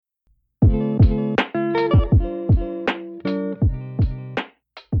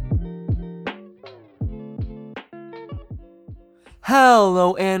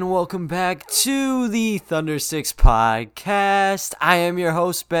Hello and welcome back to the Thunder Six podcast. I am your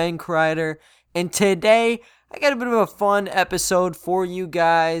host, Ben Kreider, and today I got a bit of a fun episode for you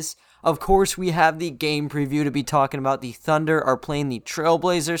guys. Of course, we have the game preview to be talking about. The Thunder are playing the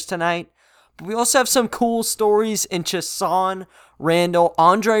Trailblazers tonight, but we also have some cool stories in Chasson Randle,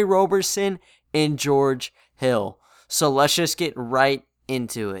 Andre Roberson, and George Hill. So let's just get right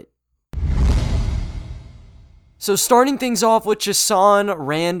into it. So starting things off with Chasson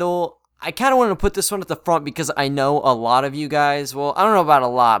Randle, I kind of want to put this one at the front because I know a lot of you guys, well, I don't know about a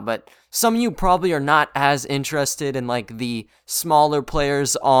lot, but some of you probably are not as interested in like the smaller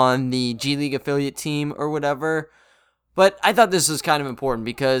players on the G League affiliate team or whatever. But I thought this was kind of important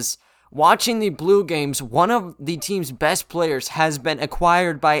because watching the Blue games, one of the team's best players has been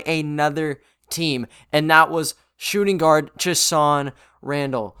acquired by another team, and that was shooting guard Chasson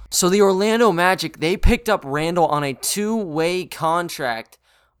Randle. So the Orlando Magic, they picked up Randle on a two-way contract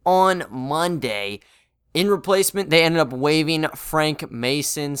on Monday. In replacement, they ended up waiving Frank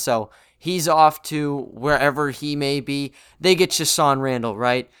Mason, so he's off to wherever he may be. They get Chasson Randle,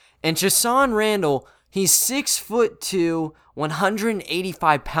 right? And Chasson Randle, he's 6'2",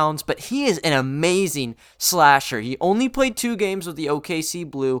 185 pounds, but he is an amazing slasher. He only played 2 games with the OKC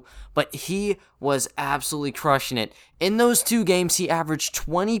Blue, but he was absolutely crushing it. In those 2 games, he averaged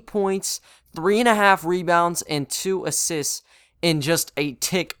 20 points, 3.5 rebounds, and 2 assists in just a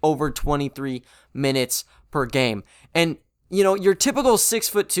tick over 23 minutes per game. And, you know, your typical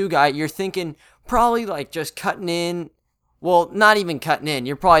 6'2" guy, you're thinking probably like just cutting in. Well, not even cutting in.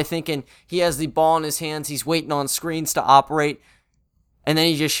 You're probably thinking he has the ball in his hands, he's waiting on screens to operate, and then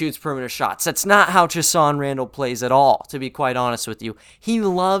he just shoots perimeter shots. That's not how Chasson Randle plays at all, to be quite honest with you. He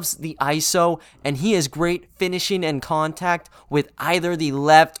loves the ISO, and he has great finishing and contact with either the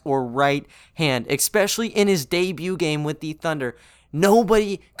left or right hand, especially in his debut game with the Thunder.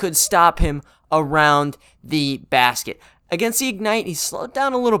 Nobody could stop him around the basket. Against the Ignite, he slowed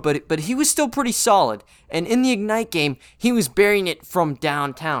down a little bit, but he was still pretty solid. And in the Ignite game, he was burying it from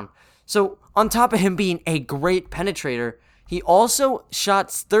downtown. So on top of him being a great penetrator, he also shot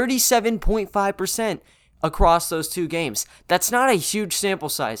 37.5% across those 2 games. That's not a huge sample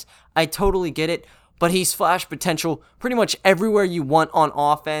size. I totally get it, but he's flash potential pretty much everywhere you want on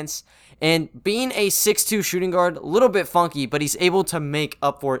offense. And being a 6'2" shooting guard, a little bit funky, but he's able to make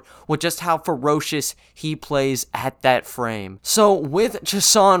up for it with just how ferocious he plays at that frame. So with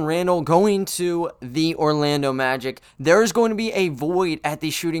Chasson Randle going to the Orlando Magic, there's going to be a void at the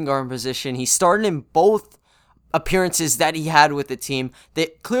shooting guard position. He started in both appearances that he had with the team. They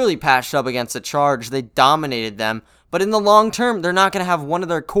clearly patched up against the Charge. They dominated them. But in the long term, they're not going to have one of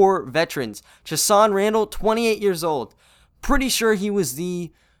their core veterans. Chasson Randle, 28 years old. Pretty sure he was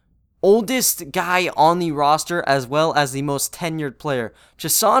the oldest guy on the roster as well as the most tenured player.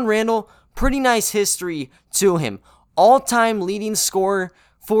 Chasson Randle, pretty nice history to him. All-time leading scorer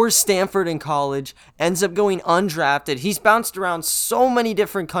for Stanford in college, ends up going undrafted. He's bounced around so many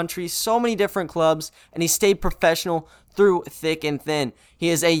different countries, so many different clubs, and he stayed professional through thick and thin. He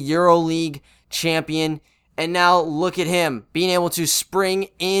is a EuroLeague champion, and now look at him being able to spring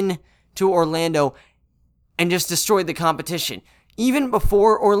in to Orlando and just destroy the competition. Even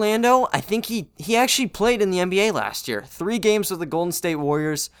before Orlando, I think he actually played in the NBA last year. 3 games with the Golden State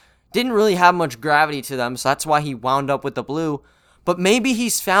Warriors. Didn't really have much gravity to them, so that's why he wound up with the Blue. But maybe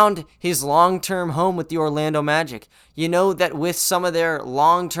he's found his long-term home with the Orlando Magic. You know that with some of their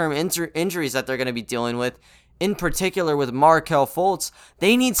long-term injuries that they're going to be dealing with, in particular with Markelle Fultz,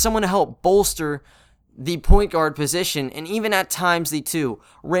 they need someone to help bolster the point guard position, and even at times the 2.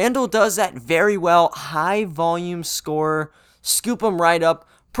 Randle does that very well. High-volume scorer. Scoop him right up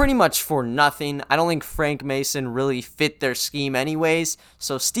pretty much for nothing. I don't think Frank Mason really fit their scheme anyways.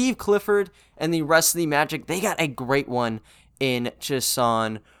 So Steve Clifford and the rest of the Magic, they got a great one in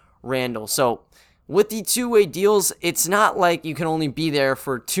Chasson Randle. So with the 2-way deals, it's not like you can only be there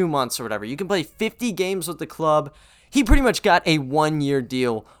for 2 months or whatever. You can play 50 games with the club. He pretty much got a 1-year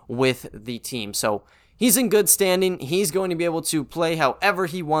deal with the team. So he's in good standing. He's going to be able to play however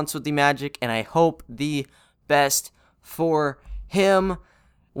he wants with the Magic, and I hope the best for him.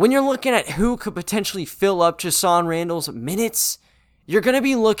 When you're looking at who could potentially fill up Chasson Randle's minutes, you're going to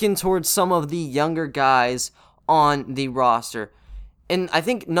be looking towards some of the younger guys on the roster. And I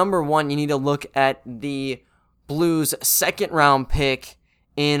think number 1, you need to look at the Blues' 2nd round pick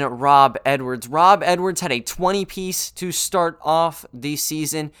in Rob Edwards. Rob Edwards had a 20-piece to start off the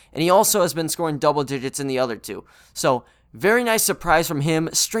season, and he also has been scoring double digits in the other 2. So Very nice surprise from him.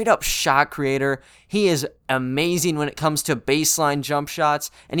 Straight up shot creator. He is amazing when it comes to baseline jump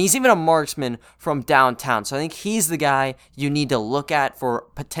shots, and he's even a marksman from downtown. So I think he's the guy you need to look at for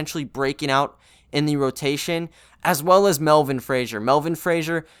potentially breaking out in the rotation, as well as Melvin Frazier. Melvin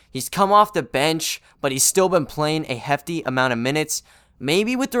Frazier, he's come off the bench, but he's still been playing a hefty amount of minutes.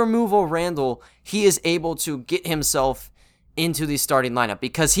 Maybe with the removal of Randall, he is able to get himself into the starting lineup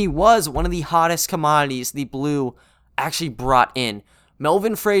because he was one of the hottest commodities the Blue actually brought in.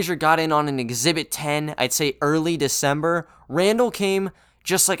 Melvin Frazier got in on an Exhibit 10, I'd say early December. Randall came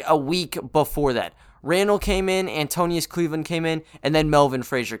just like a week before that. Randall came in, Antonius Cleveland came in, and then Melvin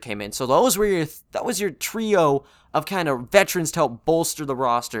Frazier came in. So that was your trio of kind of veterans to help bolster the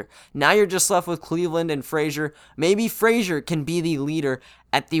roster. Now you're just left with Cleveland and Frazier. Maybe Frazier can be the leader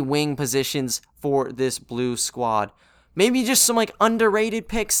at the wing positions for this Blue squad. Maybe just some like underrated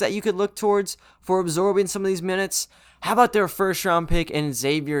picks that you could look towards for absorbing some of these minutes. How about their first round pick in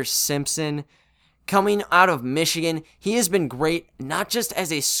Xavier Simpson? Coming out of Michigan, he has been great, not just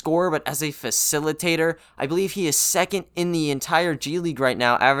as a scorer, but as a facilitator. I believe he is second in the entire G League right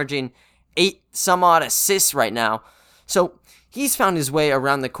now, averaging 8 some odd assists right now. So he's found his way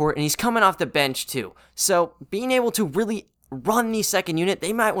around the court, and he's coming off the bench too. So being able to really run the second unit,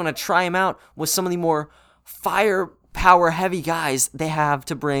 they might want to try him out with some of the more firepower heavy guys they have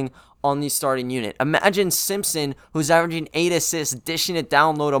to bring on the starting unit. Imagine Simpson, who's averaging 8 assists, dishing it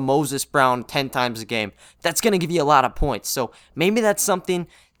down low to Moses Brown 10 times a game. That's going to give you a lot of points. So maybe that's something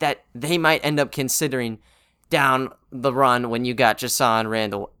that they might end up considering down the run when you got Jason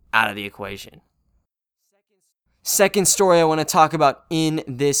Randall out of the equation. Second story I want to talk about in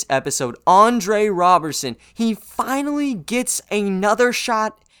this episode, Andre Roberson. He finally gets another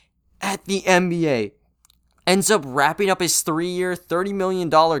shot at the NBA. Ends up wrapping up his 3-year, $30 million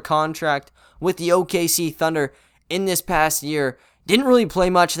contract with the OKC Thunder in this past year. Didn't really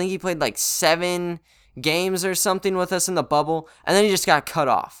play much. I think he played like 7 games or something with us in the bubble, and then he just got cut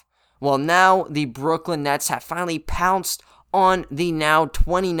off. Well, now the Brooklyn Nets have finally pounced on the now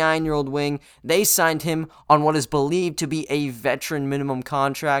 29-year-old wing. They signed him on what is believed to be a veteran minimum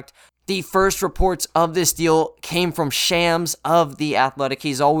contract. The first reports of this deal came from Shams of The Athletic.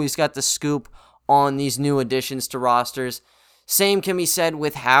 He's always got the scoop on these new additions to rosters. Same can be said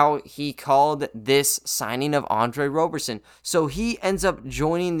with how he called this signing of Andre Roberson. So he ends up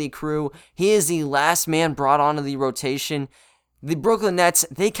joining the crew. He is the last man brought onto the rotation. The Brooklyn Nets,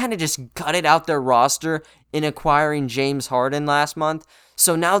 they kind of just gutted out their roster in acquiring James Harden last month.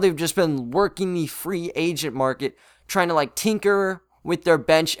 So now they've just been working the free agent market, trying to like tinker with their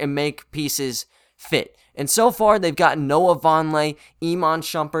bench and make pieces fit. And so far, they've gotten Noah Vonleh, Iman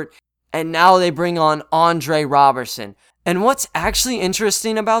Shumpert, and now they bring on Andre Roberson. And what's actually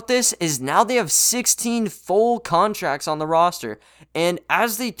interesting about this is now they have 16 full contracts on the roster. And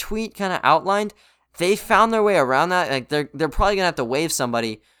as the tweet kind of outlined, they found their way around that. Like they're probably going to have to waive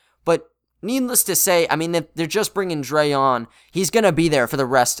somebody. But needless to say, I mean, they're just bringing Dre on. He's going to be there for the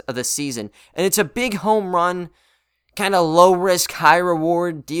rest of the season. And it's a big home run, kind of low risk, high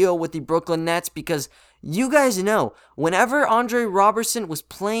reward deal with the Brooklyn Nets because you guys know, whenever Andre Roberson was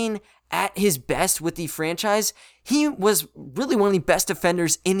playing at his best with the franchise, he was really one of the best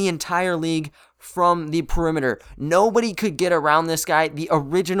defenders in the entire league from the perimeter. Nobody could get around this guy, the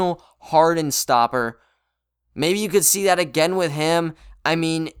original Harden stopper. Maybe you could see that again with him. I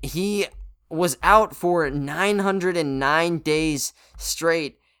mean, he was out for 909 days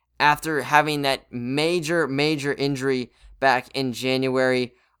straight after having that major injury back in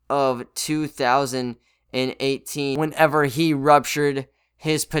January of 2018 whenever he ruptured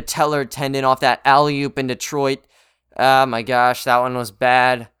his patellar tendon off that alley-oop in Detroit. Oh my gosh, that one was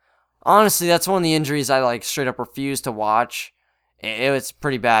bad. Honestly, that's one of the injuries I straight up refuse to watch. It was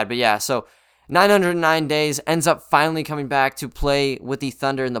pretty bad, but yeah, so 909 days, ends up finally coming back to play with the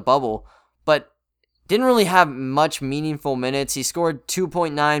Thunder in the bubble, but didn't really have much meaningful minutes. He scored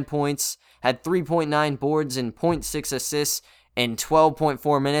 2.9 points, had 3.9 boards and 0.6 assists in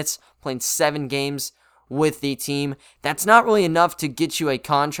 12.4 minutes, playing 7 games with the team. That's not really enough to get you a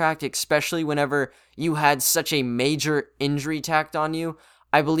contract, especially whenever you had such a major injury tacked on you.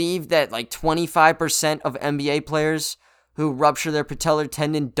 I believe that 25% of NBA players who rupture their patellar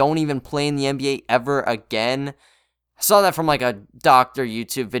tendon don't even play in the NBA ever again. I saw that from a doctor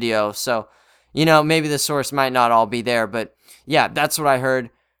YouTube video, so maybe the source might not all be there, but yeah, that's what I heard.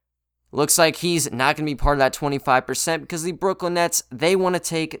 Looks like he's not going to be part of that 25% because the Brooklyn Nets, they want to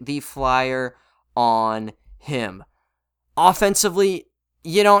take the flyer on him. Offensively,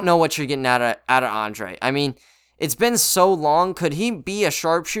 you don't know what you're getting out of Andre. I mean, it's been so long. Could he be a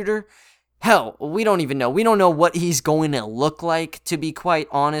sharpshooter? Hell, we don't even know. We don't know what he's going to look like, to be quite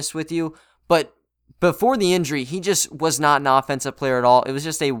honest with you. But before the injury, he just was not an offensive player at all. It was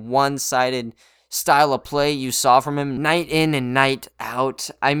just a one-sided style of play you saw from him night in and night out.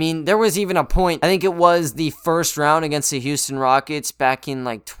 I mean, there was even a point, I think it was the first round against the Houston Rockets back in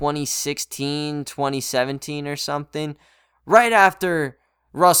like 2016, 2017 or something, right after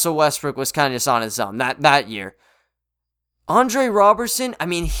Russell Westbrook was kind of just on his own that year. Andre Robertson, I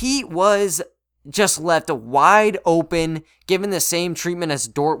mean, he was just left wide open, given the same treatment as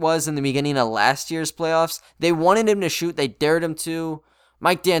Dort was in the beginning of last year's playoffs. They wanted him to shoot. They dared him to.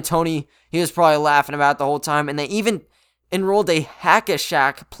 Mike D'Antoni, he was probably laughing about it the whole time, and they even enrolled a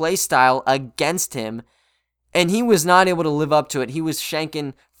hack-a-shack play style against him, and he was not able to live up to it. He was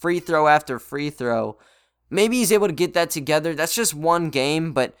shanking free throw after free throw. Maybe he's able to get that together. That's just one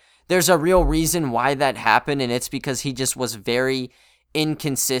game, but there's a real reason why that happened, and it's because he just was very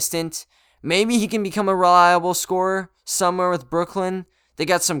inconsistent. Maybe he can become a reliable scorer somewhere with Brooklyn. They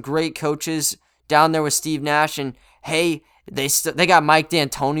got some great coaches down there with Steve Nash, and hey, they got Mike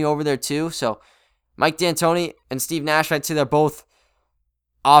D'Antoni over there too. So Mike D'Antoni and Steve Nash, I'd say they're both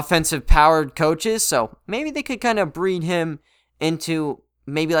offensive-powered coaches, so maybe they could kind of breed him into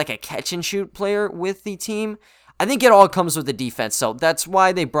maybe like a catch-and-shoot player with the team. I think it all comes with the defense, so that's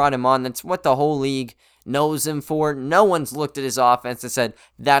why they brought him on. That's what the whole league knows him for. No one's looked at his offense and said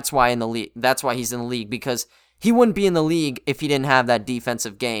that's why he's in the league, because he wouldn't be in the league if he didn't have that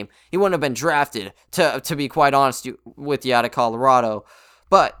defensive game. He wouldn't have been drafted, to be quite honest with you, out of Colorado.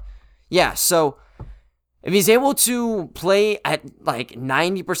 But yeah, so if he's able to play at like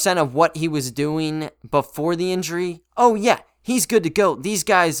 90% of what he was doing before the injury, oh yeah, he's good to go. These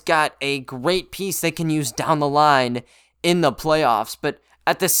guys got a great piece they can use down the line in the playoffs. But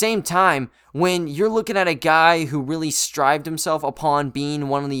at the same time, when you're looking at a guy who really strived himself upon being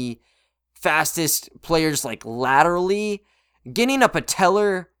one of the fastest players like laterally, getting a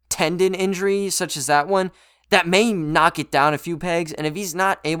patellar tendon injury such as that one, that may knock it down a few pegs. And if he's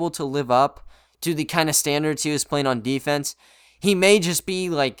not able to live up to the kind of standards he was playing on defense, he may just be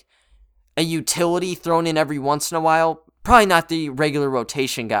like a utility thrown in every once in a while. Probably not the regular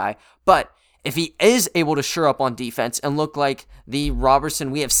rotation guy, but if he is able to shore up on defense and look like the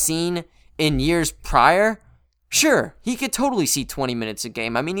Robertson we have seen in years prior, sure, he could totally see 20 minutes a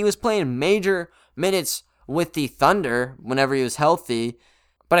game. I mean, he was playing major minutes with the Thunder whenever he was healthy,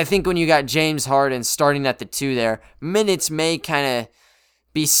 but I think when you got James Harden starting at the 2 there, minutes may kind of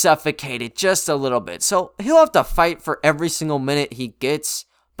be suffocated just a little bit. So he'll have to fight for every single minute he gets,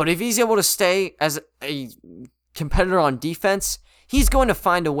 but if he's able to stay as a competitor on defense, he's going to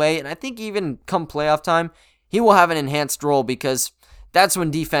find a way, and I think even come playoff time, he will have an enhanced role, because that's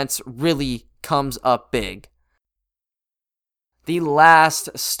when defense really comes up big. The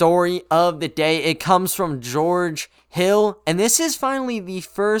last story of the day, it comes from George Hill, and this is finally the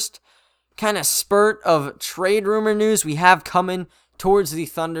first kind of spurt of trade rumor news we have coming towards the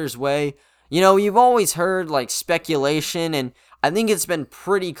Thunder's way. You know, you've always heard like speculation, and I think it's been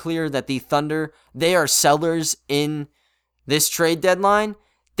pretty clear that the Thunder, they are sellers in this trade deadline.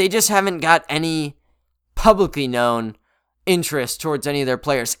 They just haven't got any publicly known interest towards any of their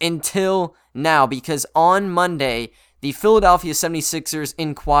players until now, because on Monday, the Philadelphia 76ers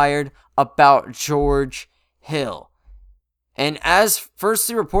inquired about George Hill. And as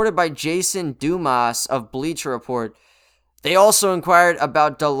firstly reported by Jason Dumas of Bleacher Report, they also inquired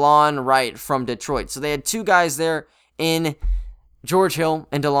about DeLon Wright from Detroit. So they had two guys there in George Hill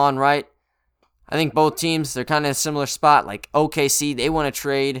and DeLon Wright. I think both teams, they're kind of in a similar spot. Like OKC, they want to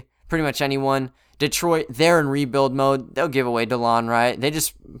trade pretty much anyone. Detroit, they're in rebuild mode. They'll give away DeLon Wright.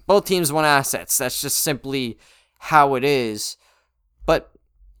 Both teams want assets. That's just simply how it is. But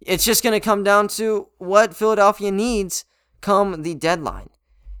it's just going to come down to what Philadelphia needs come the deadline.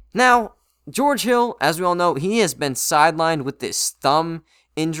 Now, George Hill, as we all know, he has been sidelined with this thumb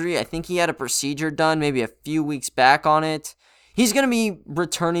injury. I think he had a procedure done maybe a few weeks back on it. He's going to be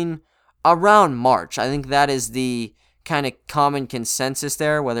returning around March. I think that is the kind of common consensus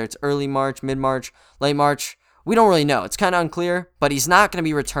there, whether it's early March, mid-March, late March. We don't really know. It's kind of unclear, but he's not going to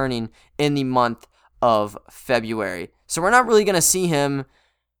be returning in the month of February. So we're not really going to see him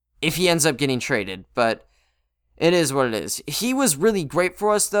if he ends up getting traded, but it is what it is. He was really great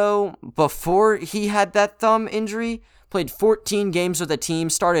for us, though, before he had that thumb injury. Played 14 games with the team,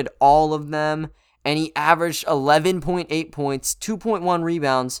 started all of them, and he averaged 11.8 points, 2.1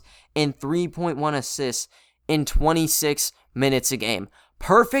 rebounds, and 3.1 assists in 26 minutes a game.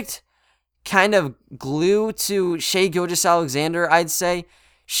 Perfect kind of glue to Shai Gilgeous-Alexander, I'd say.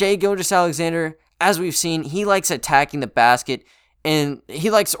 Shai Gilgeous-Alexander, as we've seen, he likes attacking the basket and he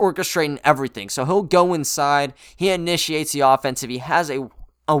likes orchestrating everything. So he'll go inside, he initiates the offense. If he has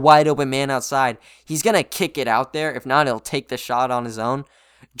a wide open man outside, he's going to kick it out there. If not, he'll take the shot on his own.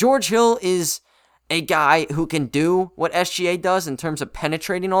 George Hill is a guy who can do what SGA does in terms of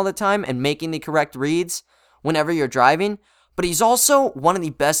penetrating all the time and making the correct reads whenever you're driving, but he's also one of the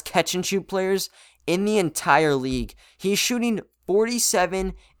best catch and shoot players in the entire league. He's shooting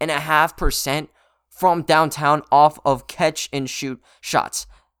 47.5% from downtown off of catch and shoot shots.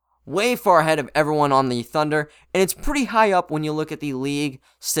 Way far ahead of everyone on the Thunder, and it's pretty high up when you look at the league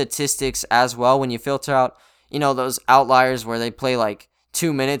statistics as well, when you filter out, those outliers where they play like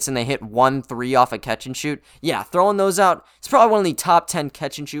 2 minutes and they hit 1 3 off a catch and shoot. Yeah, throwing those out, it's probably one of the top 10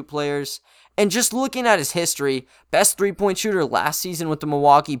 catch and shoot players. And just looking at his history, best three-point shooter last season with the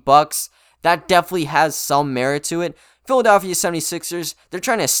Milwaukee Bucks, that definitely has some merit to it. Philadelphia 76ers, they're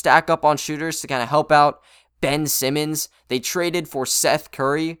trying to stack up on shooters to kind of help out Ben Simmons. They traded for Seth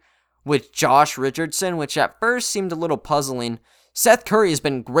Curry with Josh Richardson, which at first seemed a little puzzling. Seth Curry has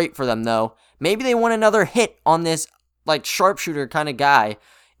been great for them, though. Maybe they want another hit on this sharpshooter kind of guy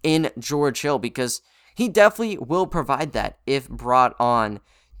in George Hill, because he definitely will provide that if brought on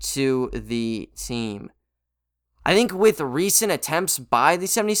to the team. I think with recent attempts by the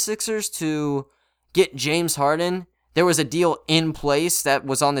 76ers to get James Harden, there was a deal in place that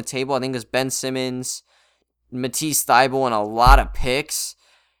was on the table. I think it was Ben Simmons, Matisse Thybulle, and a lot of picks.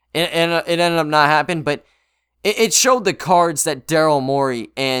 It ended up not happening, but it showed the cards that Daryl Morey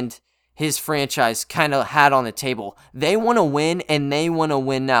and his franchise kind of had on the table. They want to win, and they want to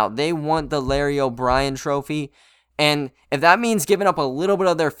win now. They want the Larry O'Brien trophy, and if that means giving up a little bit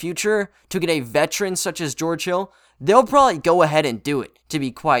of their future to get a veteran such as George Hill, they'll probably go ahead and do it, to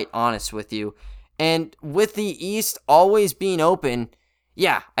be quite honest with you. And with the East always being open,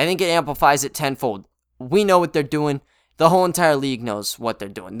 yeah, I think it amplifies it tenfold. We know what they're doing. The whole entire league knows what they're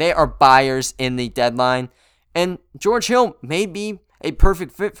doing. They are buyers in the deadline, and George Hill may be a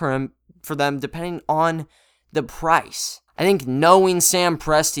perfect fit for them, depending on the price. I think knowing Sam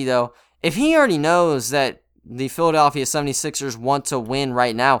Presti, though, if he already knows that the Philadelphia 76ers want to win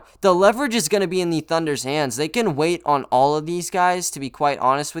right now, the leverage is going to be in the Thunder's hands. They can wait on all of these guys, to be quite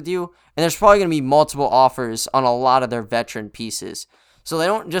honest with you, and there's probably going to be multiple offers on a lot of their veteran pieces. So they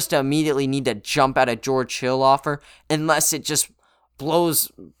don't just immediately need to jump at a George Hill offer unless it just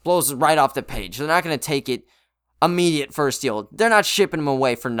blows right off the page. They're not going to take it immediate first deal. They're not shipping him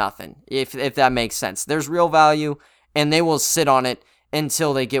away for nothing, if that makes sense. There's real value, and they will sit on it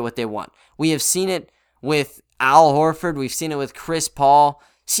until they get what they want. We have seen it with Al Horford. We've seen it with Chris Paul.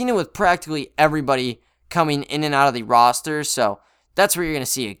 Seen it with practically everybody coming in and out of the roster. So that's what you're going to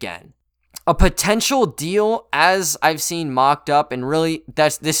see again. A potential deal, as I've seen mocked up, and really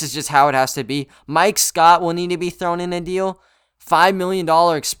this is just how it has to be. Mike Scott will need to be thrown in a deal. $5 million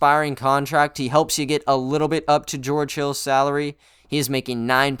expiring contract. He helps you get a little bit up to George Hill's salary. He is making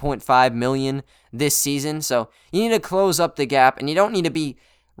 $9.5 million this season, so you need to close up the gap, and you don't need to be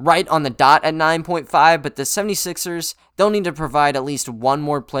right on the dot at 9.5, but the 76ers, they'll need to provide at least one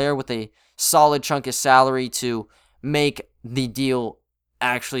more player with a solid chunk of salary to make the deal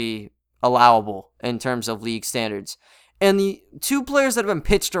actually allowable in terms of league standards. And the two players that have been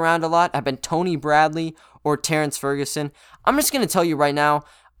pitched around a lot have been Tony Bradley or Terrence Ferguson. I'm just going to tell you right now,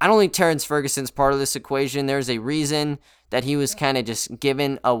 I don't think Terrence Ferguson's part of this equation. There's a reason that he was kind of just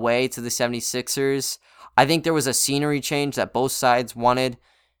given away to the 76ers. I think there was a scenery change that both sides wanted.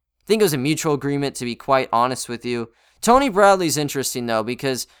 I think it was a mutual agreement, to be quite honest with you. Tony Bradley's interesting, though,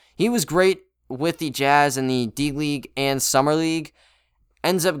 because he was great with the Jazz in the D-League and Summer League.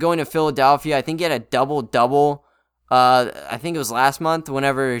 Ends up going to Philadelphia. I think he had a double-double. I think it was last month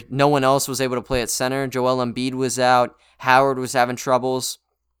whenever no one else was able to play at center. Joel Embiid was out. Howard was having troubles.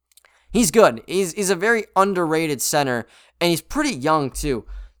 He's good. He's a very underrated center, and he's pretty young, too.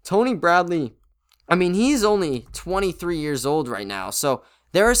 Tony Bradley, I mean, he's only 23 years old right now, so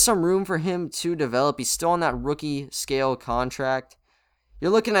there is some room for him to develop. He's still on that rookie scale contract.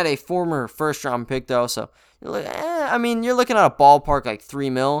 You're looking at a former first-round pick, though, so you're looking at a ballpark like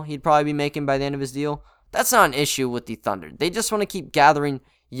 $3 million he'd probably be making by the end of his deal. That's not an issue with the Thunder. They just want to keep gathering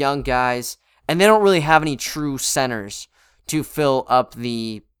young guys, and they don't really have any true centers to fill up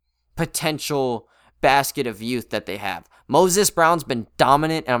the potential basket of youth that they have. Moses Brown's been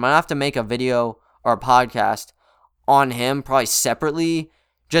dominant, and I'm going to have to make a video or a podcast on him, probably separately,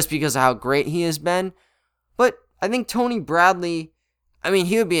 just because of how great he has been. But I think Tony Bradley,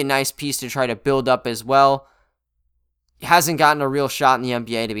 he would be a nice piece to try to build up as well. He hasn't gotten a real shot in the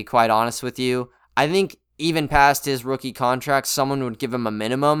NBA, to be quite honest with you. I think even past his rookie contract, someone would give him a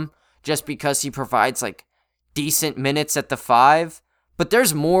minimum just because he provides like decent minutes at the 5, but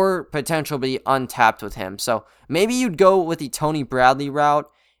there's more potential to be untapped with him. So maybe you'd go with the Tony Bradley route,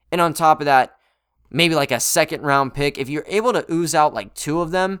 and on top of that, maybe like a second round pick. If you're able to ooze out like 2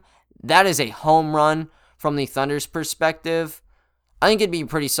 of them, that is a home run from the Thunder's perspective. I think it'd be a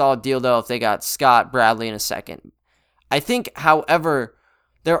pretty solid deal, though, if they got Scott, Bradley in a second. I think, however,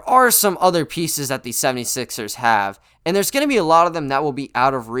 there are some other pieces that the 76ers have, and there's going to be a lot of them that will be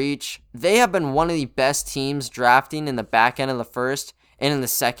out of reach. They have been one of the best teams drafting in the back end of the first and in the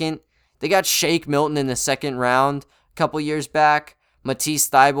second. They got Shake Milton in the second round a couple years back, Matisse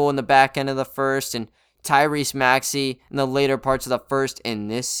Thybulle in the back end of the first, and Tyrese Maxey in the later parts of the first in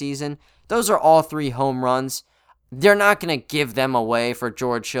this season. Those are all 3 home runs. They're not going to give them away for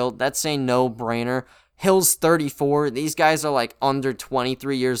George Hill. That's a no-brainer. Hill's 34. These guys are like under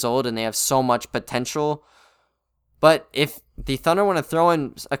 23 years old, and they have so much potential. But if the Thunder want to throw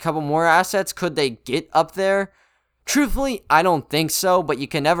in a couple more assets, could they get up there? Truthfully, I don't think so, but you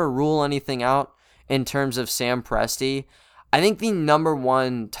can never rule anything out in terms of Sam Presti. I think the number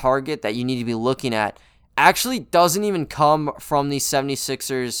one target that you need to be looking at actually doesn't even come from the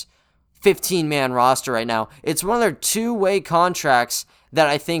 76ers 15-man roster right now. It's one of their 2-way contracts that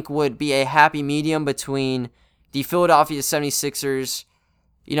I think would be a happy medium between the Philadelphia 76ers.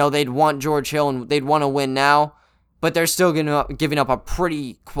 You know, they'd want George Hill and they'd want to win now, but they're still giving up a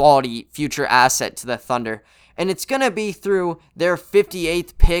pretty quality future asset to the Thunder. And it's going to be through their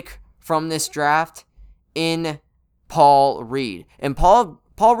 58th pick from this draft in Paul Reed. And Paul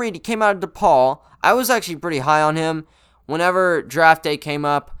Reed, he came out of DePaul. I was actually pretty high on him. Whenever draft day came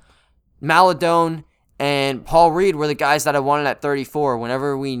up, Maladone and Paul Reed were the guys that I wanted at 34.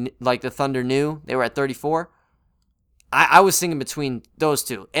 Whenever the Thunder knew they were at 34, I was thinking between those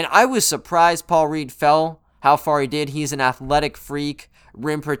two. And I was surprised Paul Reed fell how far he did. He's an athletic freak,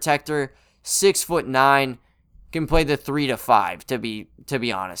 rim protector, 6'9", can play the 3 to 5, to be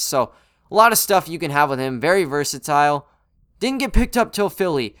honest. So a lot of stuff you can have with him. Very versatile. Didn't get picked up till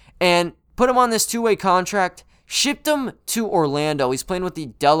Philly. And put him on this 2-way contract. Shipped him to Orlando. He's playing with the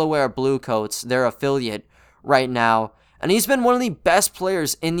Delaware Bluecoats, their affiliate, right now. And he's been one of the best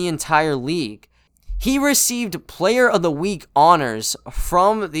players in the entire league. He received Player of the Week honors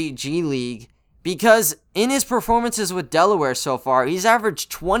from the G League because in his performances with Delaware so far, he's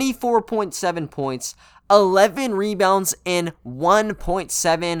averaged 24.7 points, 11 rebounds, and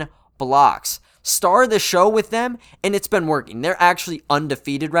 1.7 blocks. Star of the show with them, and it's been working. They're actually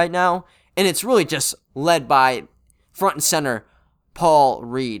undefeated right now. And it's really just led by front and center Paul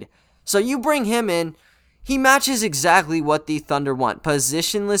Reed. So you bring him in, he matches exactly what the Thunder want.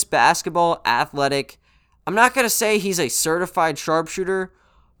 Positionless basketball, athletic. I'm not going to say he's a certified sharpshooter,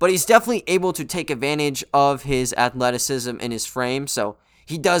 but he's definitely able to take advantage of his athleticism and his frame. So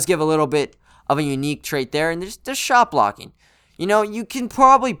he does give a little bit of a unique trait there. And there's shot blocking. You know, you can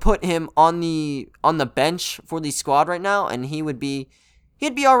probably put him on the bench for the squad right now, and he'd be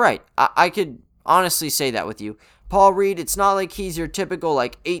all right. I could honestly say that with you. Paul Reed, it's not like he's your typical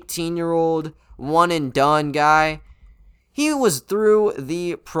 18-year-old one-and-done guy. He was through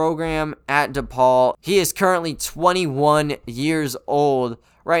the program at DePaul. He is currently 21 years old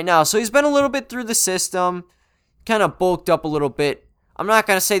right now. So he's been a little bit through the system, kind of bulked up a little bit. I'm not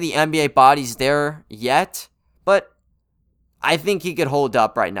going to say the NBA body's there yet, but I think he could hold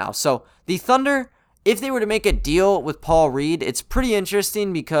up right now. So the Thunder, if they were to make a deal with Paul Reed, it's pretty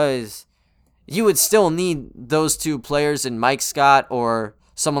interesting because you would still need those 2 players in Mike Scott or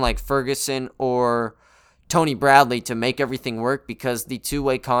someone like Ferguson or Tony Bradley to make everything work, because the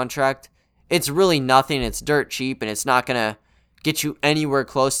 2-way contract, it's really nothing. It's dirt cheap, and it's not going to get you anywhere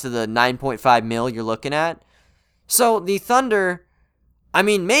close to the $9.5 million you're looking at. So the Thunder, I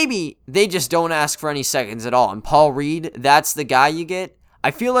mean, maybe they just don't ask for any seconds at all. And Paul Reed, that's the guy you get.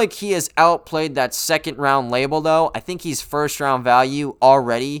 I feel like he has outplayed that second-round label, though. I think he's first-round value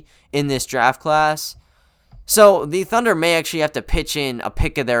already in this draft class. So the Thunder may actually have to pitch in a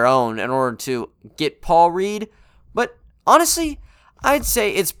pick of their own in order to get Paul Reed. But honestly, I'd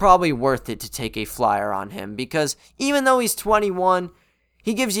say it's probably worth it to take a flyer on him, because even though he's 21,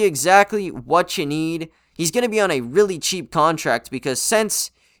 he gives you exactly what you need. He's going to be on a really cheap contract because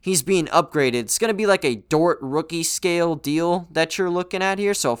since he's being upgraded, it's going to be like a Dort rookie scale deal that you're looking at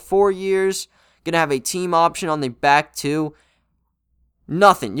here. So 4 years, going to have a team option on the back too.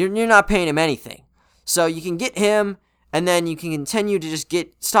 Nothing. You're not paying him anything. So you can get him, and then you can continue to just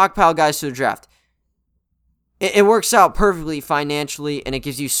get stockpile guys to the draft. It works out perfectly financially, and it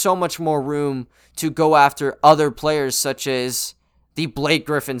gives you so much more room to go after other players such as the Blake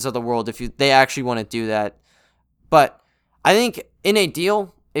Griffins of the world if they actually want to do that. But I think in a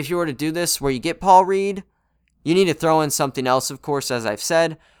deal, if you were to do this where you get Paul Reed, You need to throw in something else, of course, as I've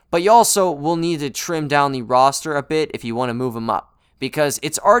said, but you also will need to trim down the roster a bit if you want to move him up, because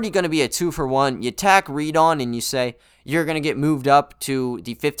it's already going to be a 2-for-1. You tack Reed on and you say you're going to get moved up to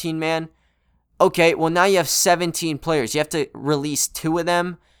the 15-man. Okay, well, now you have 17 players. You have to release 2 of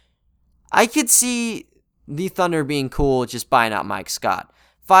them. I could see the Thunder being cool just buying out Mike Scott.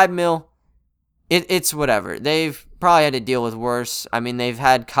 $5 million, it's whatever. They've probably had to deal with worse. I mean, they've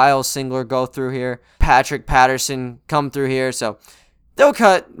had Kyle Singler go through here, Patrick Patterson come through here, so they'll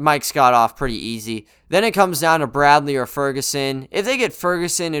cut Mike Scott off pretty easy. Then it comes down to Bradley or Ferguson. If they get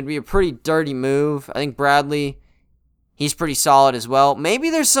Ferguson, it'd be a pretty dirty move. I think Bradley, he's pretty solid as well. Maybe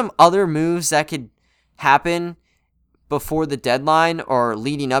there's some other moves that could happen before the deadline or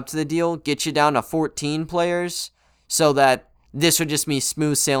leading up to the deal. Get you down to 14 players so that this would just be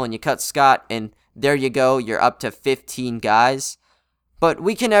smooth sailing. You cut Scott and there you go. You're up to 15 guys. But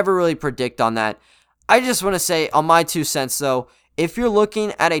we can never really predict on that. I just want to say, on my 2 cents though, if you're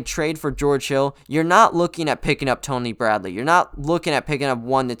looking at a trade for George Hill, you're not looking at picking up Tony Bradley. You're not looking at picking up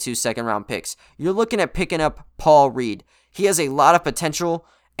 1 to 2 second-round picks. You're looking at picking up Paul Reed. He has a lot of potential,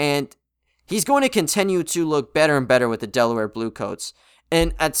 and he's going to continue to look better and better with the Delaware Bluecoats.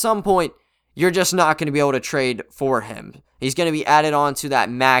 And at some point, you're just not going to be able to trade for him. He's going to be added on to that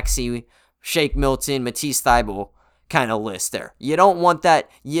Maxey, Shake Milton, Matisse Thybulle kind of list there. You don't want that.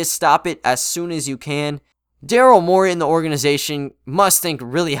 You stop it as soon as you can. Daryl Morey and the organization must think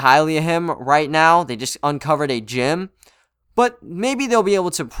really highly of him right now. They just uncovered a gym. But maybe they'll be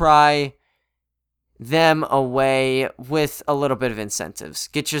able to pry them away with a little bit of incentives.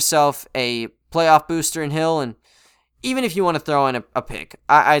 Get yourself a playoff booster in Hill, and even if you want to throw in a pick,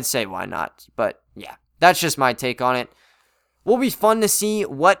 I'd say why not. But yeah, that's just my take on it. Will be fun to see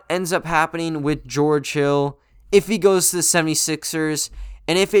what ends up happening with George Hill if he goes to the 76ers,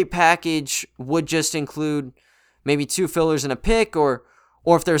 and if a package would just include maybe 2 fillers and a pick, or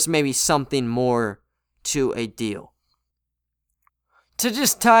if there's maybe something more to a deal. To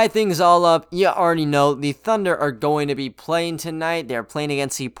just tie things all up, you already know the Thunder are going to be playing tonight. They're playing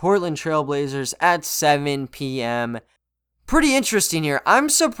against the Portland Trailblazers at 7 p.m. Pretty interesting here. I'm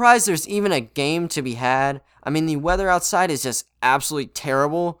surprised there's even a game to be had. I mean, the weather outside is just absolutely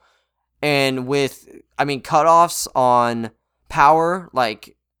terrible. And with, cutoffs on power,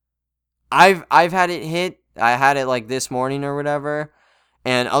 like, I've had it hit. I had it like this morning or whatever.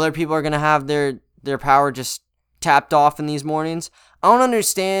 And other people are going to have their power just tapped off in these mornings. I don't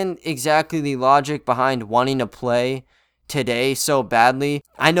understand exactly the logic behind wanting to play today so badly.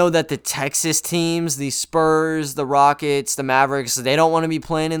 I know that the Texas teams, the Spurs, the Rockets, the Mavericks, they don't want to be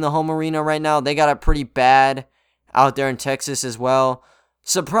playing in the home arena right now. They got it pretty bad out there in Texas as well.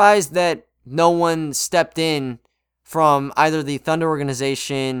 Surprised that no one stepped in from either the Thunder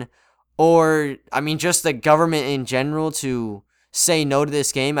organization or, just the government in general to say no to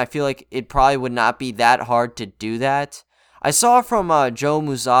this game. I feel like it probably would not be that hard to do that. I saw from Joe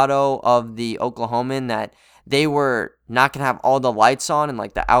Musato of the Oklahoman that they were not going to have all the lights on in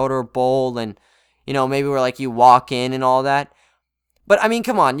like the outer bowl and, maybe where like you walk in and all that. But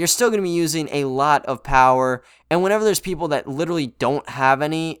come on, you're still going to be using a lot of power. And whenever there's people that literally don't have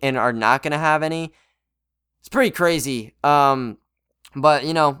any and are not going to have any, it's pretty crazy. But,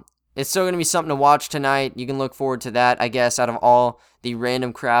 it's still going to be something to watch tonight. You can look forward to that, I guess, out of all the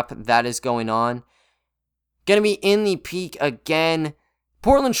random crap that is going on. Going to be in the peak again.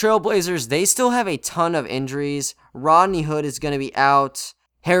 Portland Trailblazers, they still have a ton of injuries. Rodney Hood is going to be out.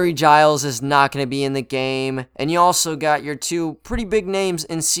 Harry Giles is not going to be in the game. And you also got your 2 pretty big names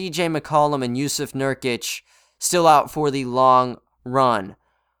in CJ McCollum and Yusuf Nurkic still out for the long run.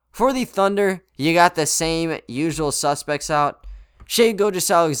 For the Thunder, you got the same usual suspects out. Shai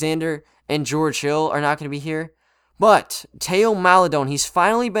Gilgeous-Alexander and George Hill are not going to be here. But Theo Maledon, he's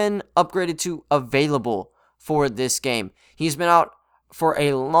finally been upgraded to available for this game. He's been out for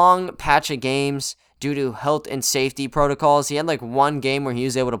a long patch of games due to health and safety protocols. He had like 1 game where he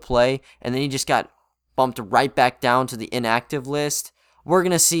was able to play, and then he just got bumped right back down to the inactive list. We're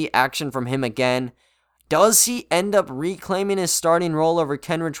going to see action from him again. Does he end up reclaiming his starting role over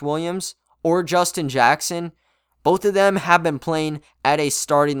Kenrich Williams or Justin Jackson? Both of them have been playing at a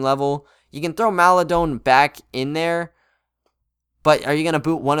starting level. You can throw Maledon back in there, but are you going to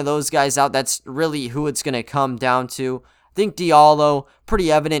boot one of those guys out? That's really who it's going to come down to. I think Diallo,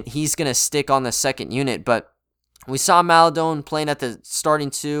 pretty evident he's going to stick on the second unit, but we saw Maledon playing at the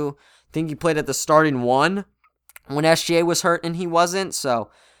starting 2. I think he played at the starting 1 when SGA was hurt and he wasn't, so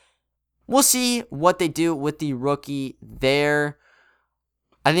we'll see what they do with the rookie there.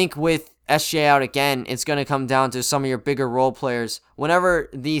 I think with SGA out again, it's going to come down to some of your bigger role players. Whenever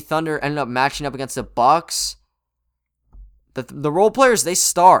the Thunder ended up matching up against the Bucks, the role players, they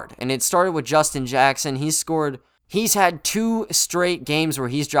starred, and it started with Justin Jackson. He's had 2 straight games where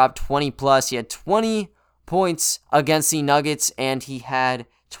he's dropped 20 plus. He had 20 points against the Nuggets, and he had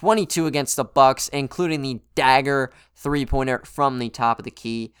 22 against the Bucks, including the dagger 3-pointer from the top of the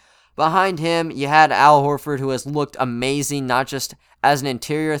key. Behind him, you had Al Horford, who has looked amazing, not just as an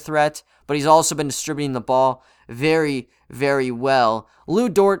interior threat, but he's also been distributing the ball very, very well. Lou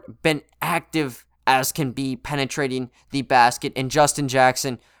Dort been active as can be, penetrating the basket, and Justin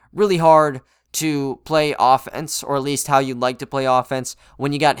Jackson, really hard to play offense, or at least how you'd like to play offense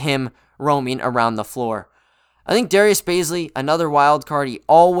when you got him roaming around the floor. I think Darius Bazley, another wild card, he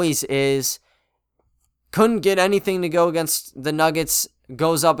always is. Couldn't get anything to go against the Nuggets,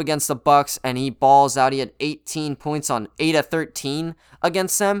 goes up against the Bucks, and he balls out. He had 18 points on 8 of 13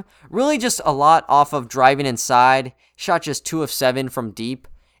 against them. Really just a lot off of driving inside. Shot just 2 of 7 from deep.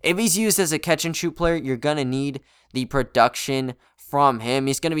 If he's used as a catch-and-shoot player, you're going to need the production from him.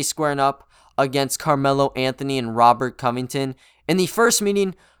 He's going to be squaring up against Carmelo Anthony and Robert Covington. In the first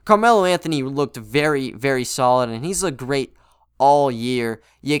meeting, Carmelo Anthony looked very, very solid, and he's looked great all year.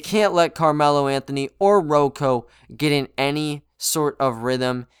 You can't let Carmelo Anthony or Rocco get in any sort of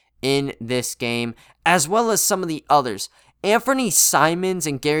rhythm in this game, as well as some of the others. Anthony Simons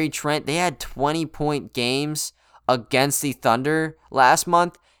and Gary Trent, they had 20-point games against the Thunder last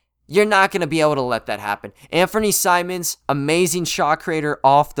month. You're not going to be able to let that happen. Anthony Simons, amazing shot creator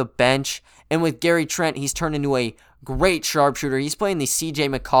off the bench. And with Gary Trent, he's turned into a great sharpshooter. He's playing the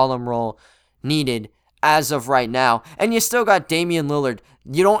CJ McCollum role needed as of right now. And you still got Damian Lillard.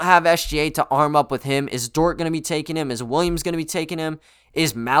 You don't have SGA to arm up with him. Is Dort going to be taking him? Is Williams going to be taking him?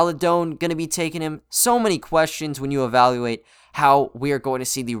 Is Maladone going to be taking him? So many questions when you evaluate how we are going to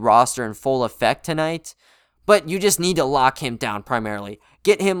see the roster in full effect tonight. But you just need to lock him down primarily.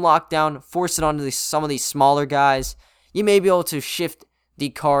 Get him locked down, force it onto some of these smaller guys. You may be able to shift the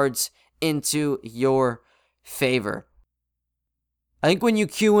cards into your favor. I think when you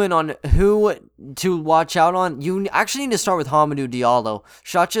cue in on who to watch out on, you actually need to start with Hamidou Diallo.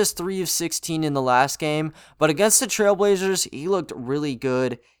 Shot just 3 of 16 in the last game, but against the Trailblazers, he looked really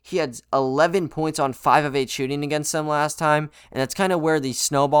good. He had 11 points on 5 of 8 shooting against them last time, and that's kind of where the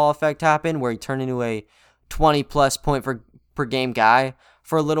snowball effect happened, where he turned into a 20-plus point per game guy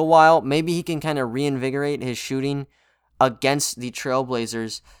for a little while. Maybe he can kind of reinvigorate his shooting against the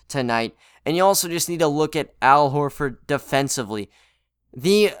Trailblazers tonight. And you also just need to look at Al Horford defensively.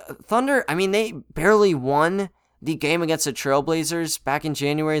 The Thunder, they barely won the game against the Trailblazers back in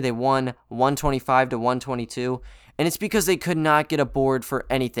January. They won 125-122, and it's because they could not get a board for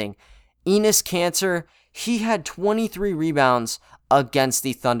anything. Enes Kanter, he had 23 rebounds against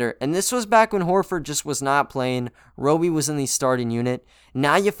the Thunder, and this was back when Horford just was not playing. Roby was in the starting unit.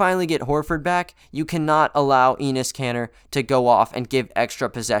 Now you finally get Horford back. You cannot allow Enes Kanter to go off and give extra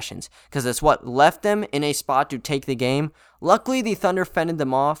possessions, because that's what left them in a spot to take the game. Luckily, the Thunder fended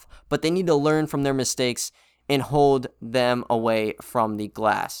them off, but they need to learn from their mistakes and hold them away from the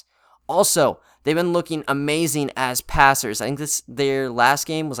glass. Also, they've been looking amazing as passers. I think their last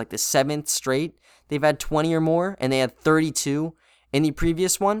game was like the 7th straight. They've had 20 or more, and they had 32 in the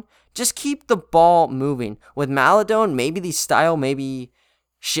previous one. Just keep the ball moving. With Maladone, maybe the style maybe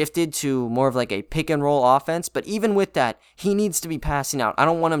shifted to more of like a pick and roll offense, but even with that, he needs to be passing out. I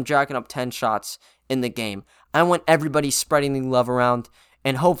don't want him jacking up 10 shots in the game. I want everybody spreading the love around,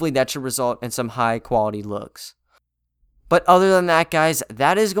 and hopefully that should result in some high quality looks. But other than that, guys,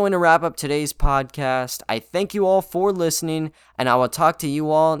 that is going to wrap up today's podcast. I thank you all for listening, and I will talk to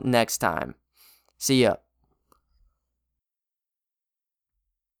you all next time. See ya.